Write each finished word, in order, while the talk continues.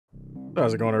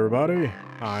How's it going, everybody?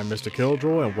 I'm Mr.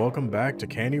 Killjoy, and welcome back to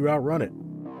Can You Outrun It?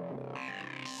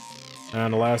 And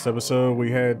in the last episode,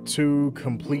 we had two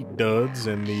complete duds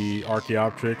in the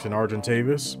Archaeopteryx and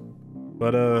Argentavis.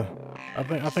 But, I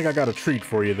think I got a treat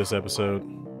for you this episode.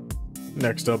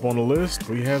 Next up on the list,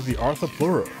 we have the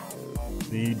Arthropleura,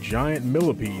 the giant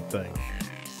millipede thing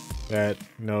that,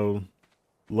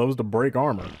 loves to break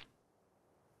armor.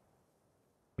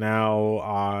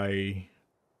 Now,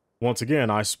 once again,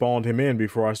 I spawned him in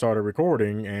before I started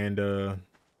recording, and,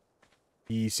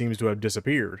 he seems to have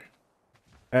disappeared.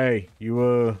 Hey,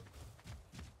 you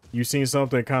seen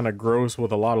something kind of gross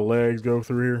with a lot of legs go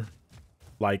through here?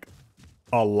 Like,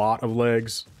 a lot of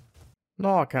legs?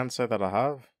 No, I can't say that I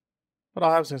have. But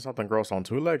I have seen something gross on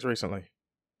 2 legs recently.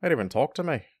 They'd even talk to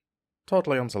me.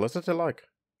 Totally unsolicited like.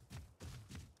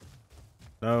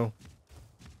 No.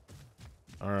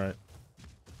 Alright.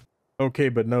 Okay,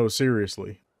 but no,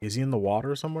 seriously. Is he in the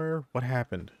water somewhere? What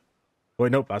happened?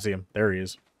 Wait, nope, I see him. There he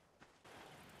is.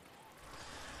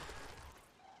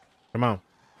 Come on.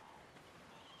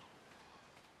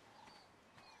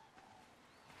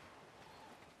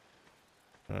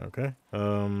 Okay.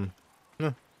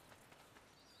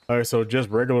 Alright, so just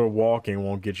regular walking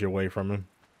won't get you away from him.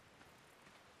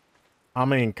 I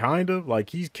mean, kind of.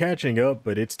 Like, he's catching up,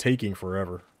 but it's taking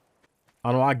forever.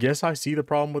 I don't know, I guess I see the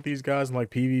problem with these guys in, like,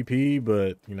 PvP,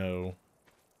 but,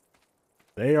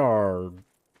 they are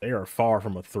far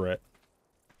from a threat.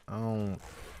 Oh,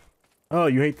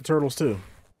 you hate the turtles, too.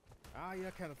 Ah, you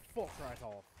can fuck right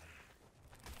off.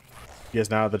 Guess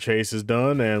now the chase is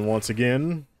done, and once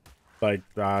again, like,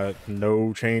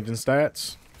 no change in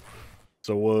stats.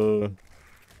 So,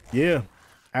 yeah,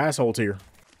 asshole tier.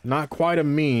 Not quite a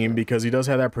meme, because he does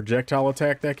have that projectile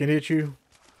attack that can hit you.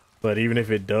 But even if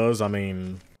it does, I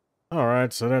mean...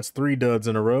 Alright, so that's 3 duds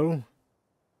in a row.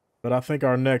 But I think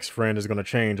our next friend is going to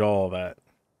change all of that.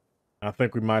 I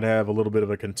think we might have a little bit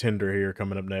of a contender here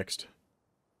coming up next.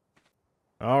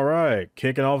 Alright,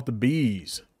 kicking off the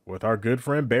bees with our good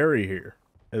friend Barry here.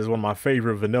 This is one of my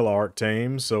favorite vanilla ARK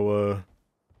tames, so,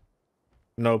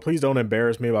 no, please don't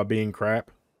embarrass me by being crap.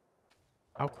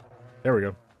 Oh, there we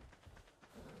go.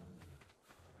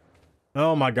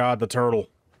 Oh my god, the turtle.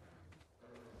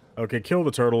 Okay, kill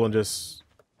the turtle and just...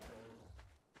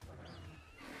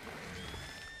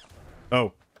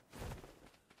 Oh.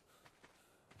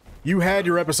 You had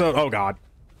your episode. Oh god.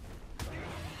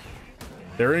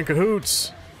 They're in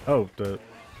cahoots. Oh,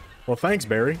 well, thanks,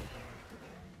 Barry.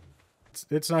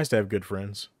 It's nice to have good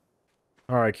friends.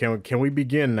 Alright, can we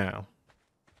begin now?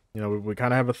 We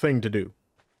kind of have a thing to do.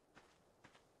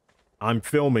 I'm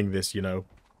filming this,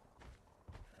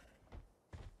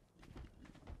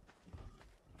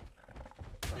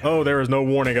 Oh, there is no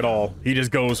warning at all. He just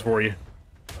goes for you.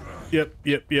 Yep.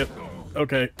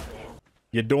 Okay.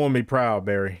 You're doing me proud,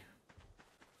 Barry.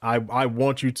 I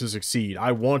want you to succeed.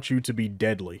 I want you to be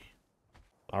deadly.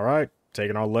 Alright,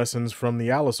 taking our lessons from the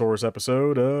Allosaurus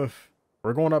episode,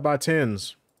 we're going up by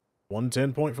 10s.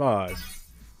 110.5.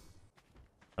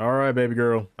 Alright, baby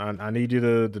girl. I need you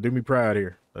to do me proud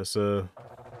here. Let's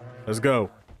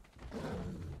go.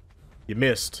 You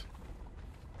missed.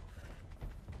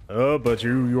 Oh, but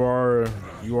you are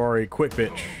a quick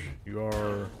bitch.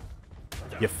 You're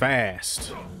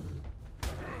fast.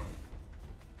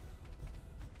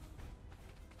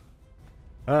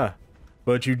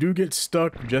 But you do get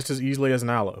stuck just as easily as an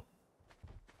allo.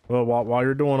 Well, while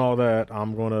you're doing all that,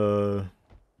 I'm gonna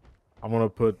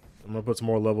put some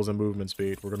more levels in movement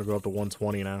speed. We're gonna go up to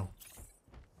 120 now,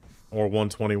 or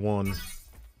 121.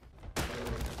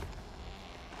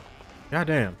 God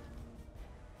damn.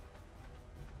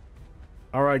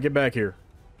 All right, get back here.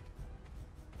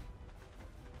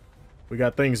 We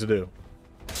got things to do.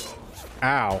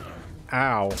 Ow,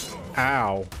 ow,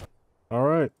 ow. All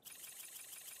right.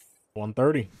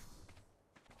 130.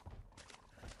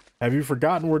 Have you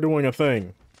forgotten we're doing a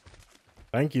thing?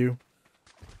 Thank you.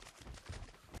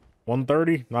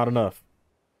 130? Not enough.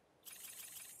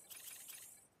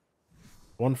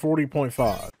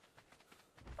 140.5.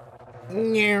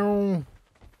 Meow.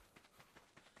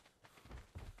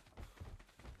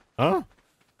 Huh?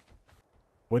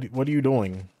 What are you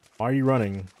doing? Why are you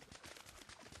running?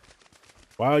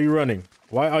 Why are you running?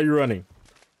 Why are you running?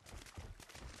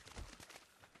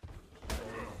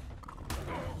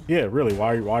 Yeah, really,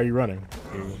 why are you running?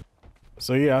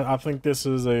 So yeah, I think this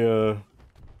is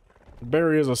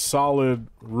Barry is a solid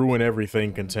ruin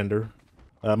everything contender.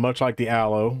 Much like the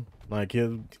Allo. Like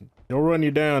he'll run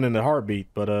you down in a heartbeat,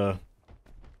 but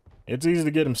it's easy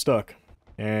to get him stuck.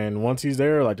 And once he's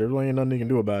there, like there really ain't nothing you can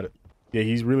do about it. Yeah,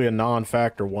 he's really a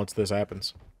non-factor once this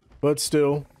happens. But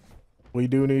still, We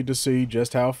do need to see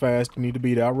just how fast you need to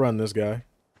be to outrun this guy.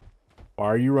 Why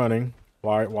are you running?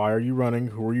 Why are you running?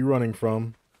 Who are you running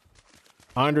from?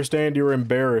 I understand you're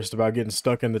embarrassed about getting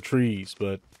stuck in the trees,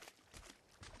 but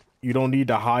you don't need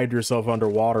to hide yourself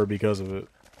underwater because of it.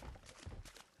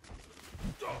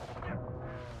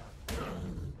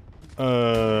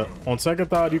 On second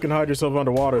thought, you can hide yourself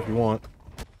underwater if you want.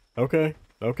 Okay,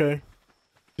 okay.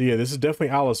 So yeah, this is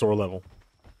definitely allosaur level.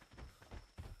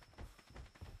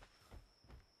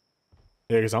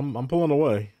 Yeah, because I'm pulling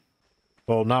away.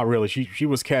 Well, not really. She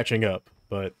was catching up,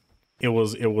 but it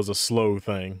was a slow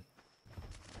thing.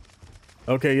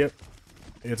 Okay, yep.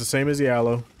 It's the same as the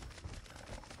allo.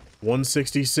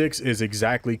 166 is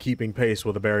exactly keeping pace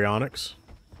with the Baryonyx.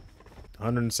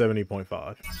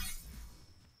 170.5.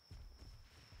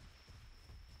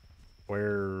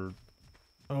 Where...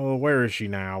 Oh, where is she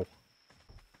now?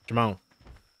 Come on.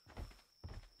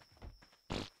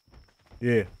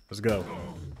 Yeah, let's go.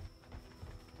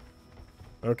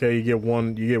 Okay, you get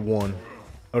one.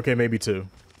 Okay, maybe two.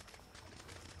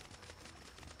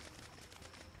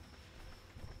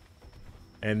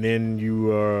 And then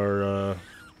you are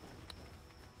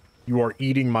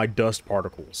eating my dust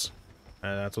particles.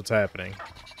 And that's what's happening.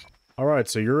 Alright,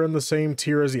 so you're in the same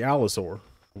tier as the allosaur.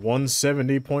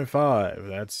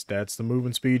 170.5. That's the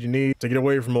movement speed you need to get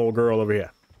away from old girl over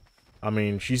here. I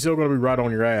mean, she's still gonna be right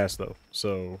on your ass though.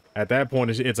 So at that point,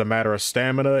 it's a matter of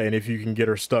stamina and if you can get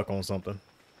her stuck on something.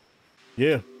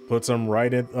 Yeah, puts them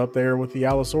right up there with the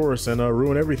Allosaurus and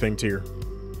ruin everything tier.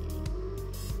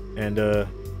 And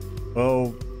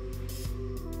well,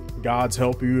 gods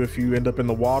help you if you end up in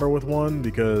the water with one,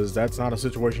 because that's not a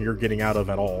situation you're getting out of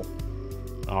at all.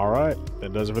 Alright,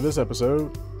 that does it for this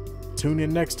episode. Tune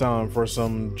in next time for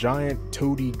some giant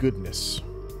toady goodness.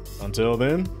 Until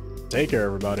then, take care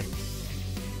everybody.